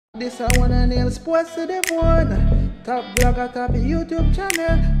This I wanna nail sports to the bone. Top blogger, top YouTube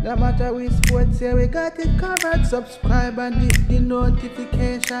channel. No matter which sports, here we got it covered. Subscribe and hit the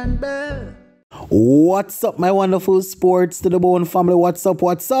notification bell. What's up, my wonderful sports to the bone family? What's up?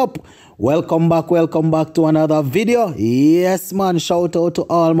 Welcome back to another video. Yes, man, shout out to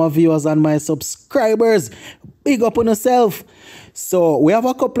all my viewers and my subscribers. Big up on yourself. So we have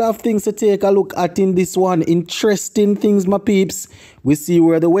a couple of things to take a look at in this one. Interesting things, my peeps. We see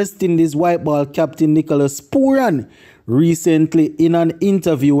where the West Indies white ball captain Nicholas Pooran recently, in an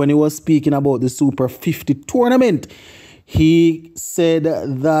interview when he was speaking about the Super 50 tournament, he said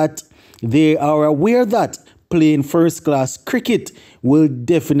that they are aware that playing first-class cricket will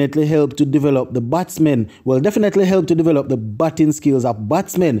definitely help to develop the batsmen, the batting skills of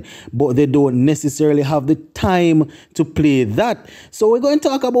batsmen, but they don't necessarily have the time to play that. So we're going to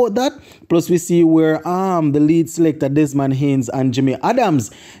talk about that. Plus we see where the lead selector Desmond Haynes and Jimmy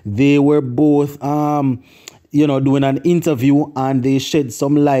Adams, they were both doing an interview, and they shed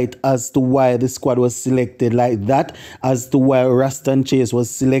some light as to why the squad was selected like that, as to why Raston Chase was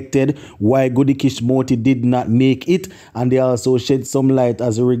selected, why Gudikish Moti did not make it, and they also shed some light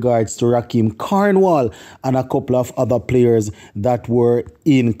as regards to Rakeem Cornwall and a couple of other players that were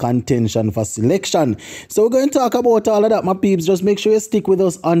in contention for selection. So we're going to talk about all of that, my peeps. Just make sure you stick with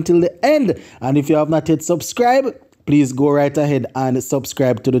us until the end, and if you have not yet subscribed, please go right ahead and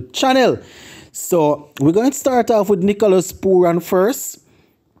subscribe to the channel. So we're going to start off with Nicholas Pooran first,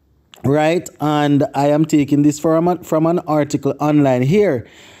 right? And I am taking this from an article online here,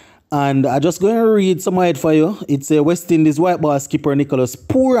 and I'm just going to read some of it for you. It's a West Indies white ball skipper Nicholas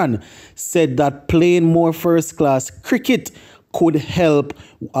Pooran said that playing more first-class cricket could help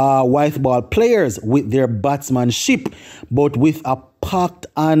white ball players with their batsmanship, but with a packed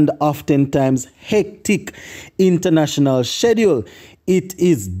and oftentimes hectic international schedule, it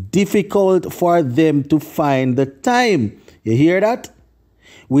is difficult for them to find the time. You hear that?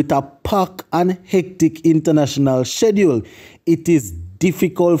 With a packed and hectic international schedule, it is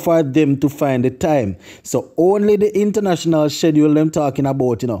difficult for them to find the time. So only the international schedule I'm talking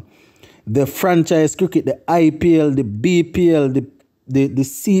about, the franchise cricket, the IPL, the BPL, the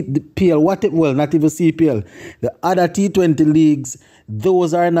CPL, whatever, well, not even CPL, the other T20 leagues,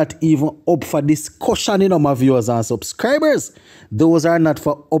 those are not even up for discussion, my viewers and subscribers. Those are not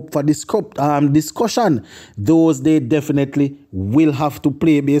up for discussion. Those they definitely will have to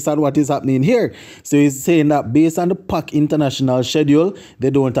play based on what is happening here. So he's saying that based on the packed international schedule, they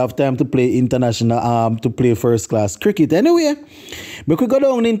don't have time to play first class cricket. Anyway, but we go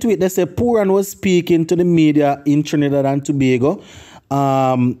down into it. They say Pooran was speaking to the media in Trinidad and Tobago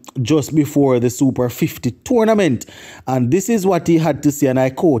just before the Super 50 tournament, and this is what he had to say, and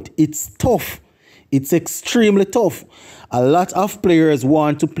I quote, "It's tough. It's extremely tough. A lot of players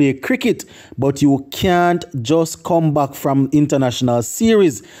want to play cricket, but you can't just come back from international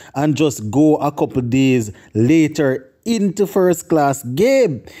series and just go a couple days later into first class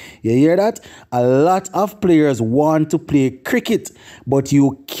game." You hear that? A lot of players want to play cricket, but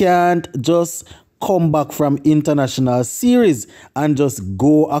you can't just come back from international series and just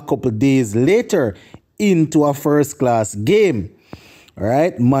go a couple days later into a first class game. All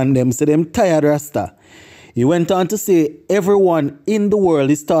right, man, them say them tired, Rasta. He went on to say everyone in the world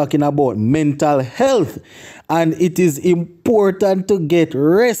is talking about mental health, and it is important to get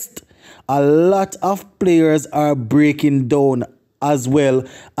rest. A lot of players are breaking down as well,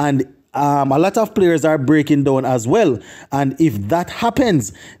 and and if that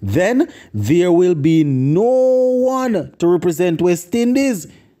happens, then there will be no one to represent West Indies.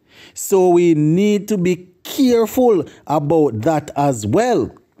 So we need to be careful about that as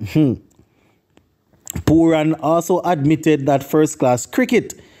well. Pooran also admitted that first-class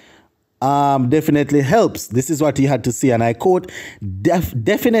cricket definitely helps. This is what he had to say, and I quote,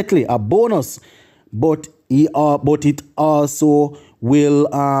 definitely a bonus, but it also will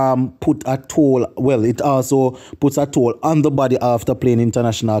put a toll. Well, it also puts a toll on the body after playing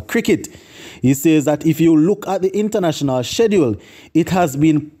international cricket. He says that if you look at the international schedule, it has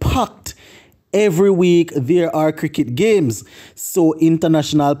been packed. Every week there are cricket games, so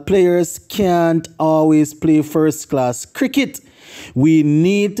international players can't always play first-class cricket. We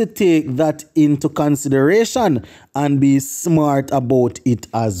need to take that into consideration and be smart about it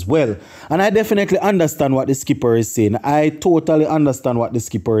as well. And I definitely understand what the skipper is saying. I totally understand what the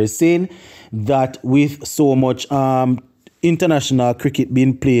skipper is saying, that with so much international cricket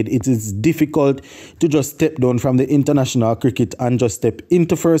being played, it is difficult to just step down from the international cricket and just step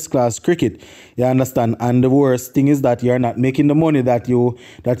into first class cricket. You understand? And the worst thing is that you're not making the money that you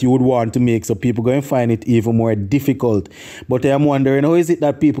would want to make, so people going to find it even more difficult. But I'm wondering, how is it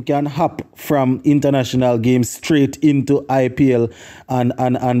that people can hop from international games straight into IPL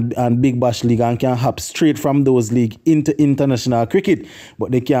and Big Bash League, and can hop straight from those league into international cricket,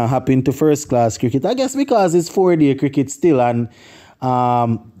 but they can't hop into first class cricket? I guess because it's 4-day cricket still, and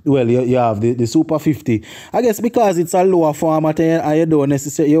well, you have the Super 50. I guess because it's a lower format and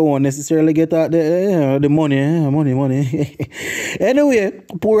you won't necessarily get the money. Anyway,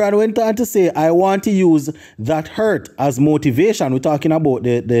 Pooran went on to say, I want to use that hurt as motivation. We're talking about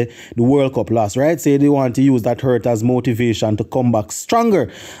the World Cup loss, right? Say they want to use that hurt as motivation to come back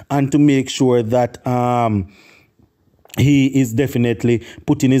stronger and to make sure that he is definitely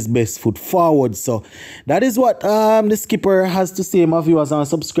putting his best foot forward. So that is what the skipper has to say, my viewers and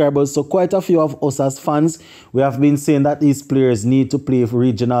subscribers. So quite a few of us as fans, we have been saying that these players need to play for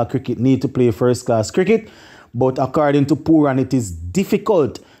regional cricket, need to play first class cricket. But according to Pooran, it is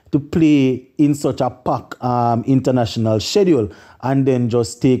difficult to play in such a packed international schedule and then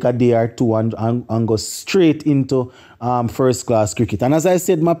just take a day or two and go straight into first class cricket. And as I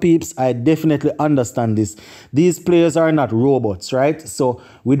said, my peeps, I definitely understand this. These players are not robots, right? So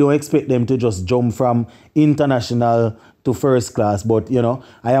we don't expect them to just jump from international to first class. But, you know,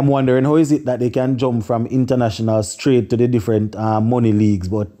 I am wondering, how is it that they can jump from international straight to the different money leagues?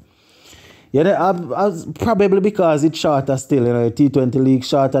 But yeah, probably because it's shorter still, you know, T20 league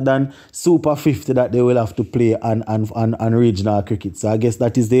shorter than Super 50 that they will have to play on regional cricket. So I guess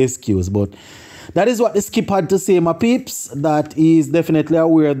that is the excuse. But that is what the skip had to say, my peeps, that he is definitely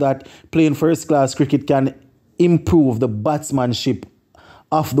aware that playing first class cricket can improve the batsmanship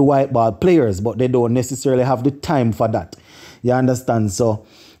of the white ball players, but they don't necessarily have the time for that. You understand? So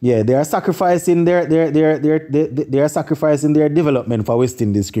yeah, they are sacrificing their sacrificing their development for West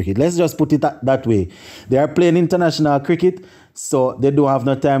Indies cricket. Let's just put it that way. They are playing international cricket, so they don't have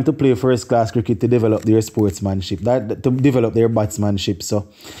no time to play first class cricket to develop their sportsmanship, to develop their batsmanship. So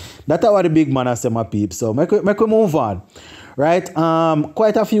that's what the big man has said, my peeps. So make we move on, right?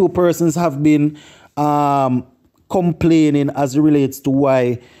 Quite a few persons have been complaining as it relates to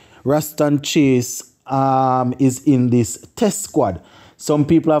why Raston Chase is in this test squad. Some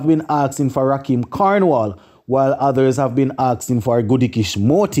people have been asking for Rakim Cornwall, while others have been asking for Gudikish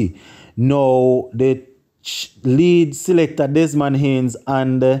Moti. Now, the lead selector Desmond Haynes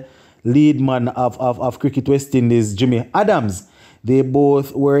and the lead man of Cricket West Indies, Jimmy Adams, they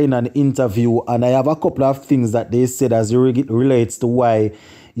both were in an interview, and I have a couple of things that they said as it relates to why,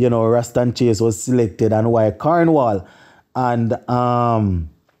 you know, Raston Chase was selected and why Cornwall and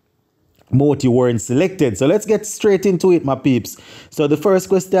Moti weren't selected. So let's get straight into it, my peeps. So the first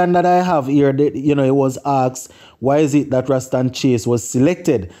question that I have here, you know, it was asked, why is it that Raston Chase was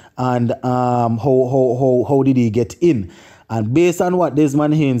selected, and how did he get in? And based on what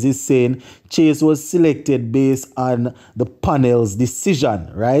Desmond Haynes is saying, Chase was selected based on the panel's decision,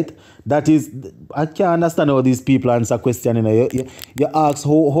 right? That is, I can't understand how these people answer question. You know, you ask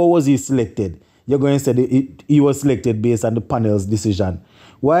how was he selected? You're going to say he was selected based on the panel's decision.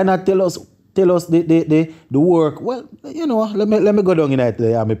 Why not tell us the work? Well, you know, let me go down in it,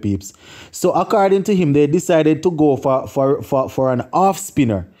 my peeps. So according to him, they decided to go for an off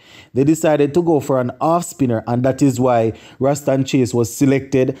spinner. They decided to go for an off spinner, and that is why Raston Chase was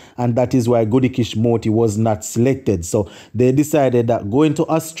selected, and that is why Gudikish Moti was not selected. So they decided that going to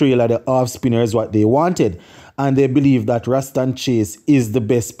Australia, the off spinner is what they wanted, and they believe that Raston Chase is the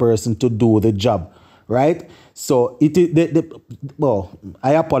best person to do the job, right? So well,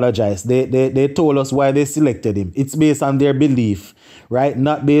 I apologize. They told us why they selected him. It's based on their belief, right?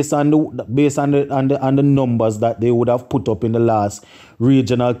 Not based on the numbers that they would have put up in the last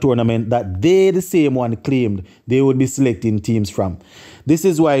regional tournament that they, the same one, claimed they would be selecting teams from. This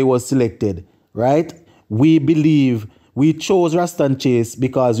is why he was selected, right? We chose Raston Chase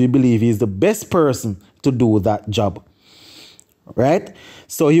because we believe he's the best person to do that job. Right?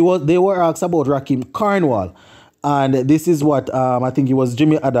 So they were asked about Rakim Cornwall. And this is what I think it was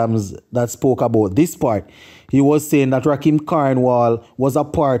Jimmy Adams that spoke about this part. He was saying that Rakim Cornwall was a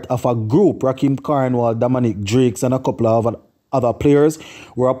part of a group. Rakim Cornwall, Dominic Drakes, and a couple of other players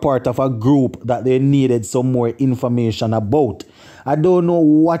were a part of a group that they needed some more information about. I don't know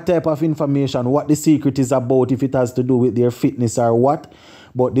what type of information, what the secret is about, if it has to do with their fitness or what.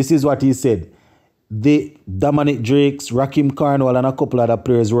 But this is what he said. the Dominic Drakes, Raheem Carnwall, and a couple other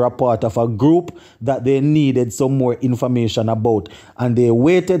players were a part of a group that they needed some more information about. And they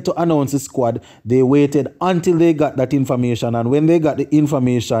waited to announce the squad. They waited until they got that information. And when they got the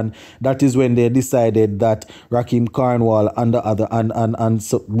information, that is when they decided that Raheem Carnwall and the other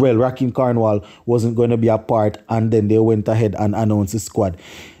Raheem Carnwall wasn't going to be a part. And then they went ahead and announced the squad.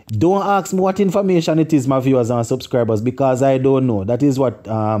 Don't ask me what information it is, my viewers and subscribers, because I don't know. That is what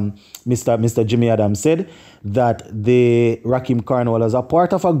Mr. Jimmy Adams said, that the Raheem Carnwall is a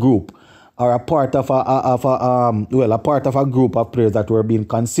part of a group, or a part of a group of players that were being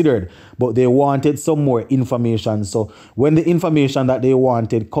considered, but they wanted some more information. So when the information that they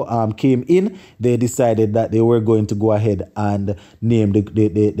wanted came in, they decided that they were going to go ahead and name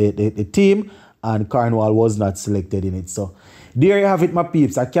the team, and Carnwall was not selected in it. So there you have it, my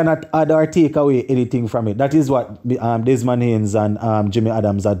peeps. I cannot add or take away anything from it. That is what Desmond Haynes and Jimmy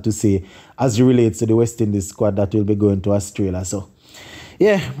Adams had to say as it relates to the West Indies squad that will be going to Australia. So,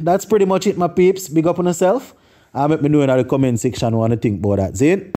 yeah, that's pretty much it, my peeps. Big up on yourself. Let me know in the comment section what you think about that. Zane?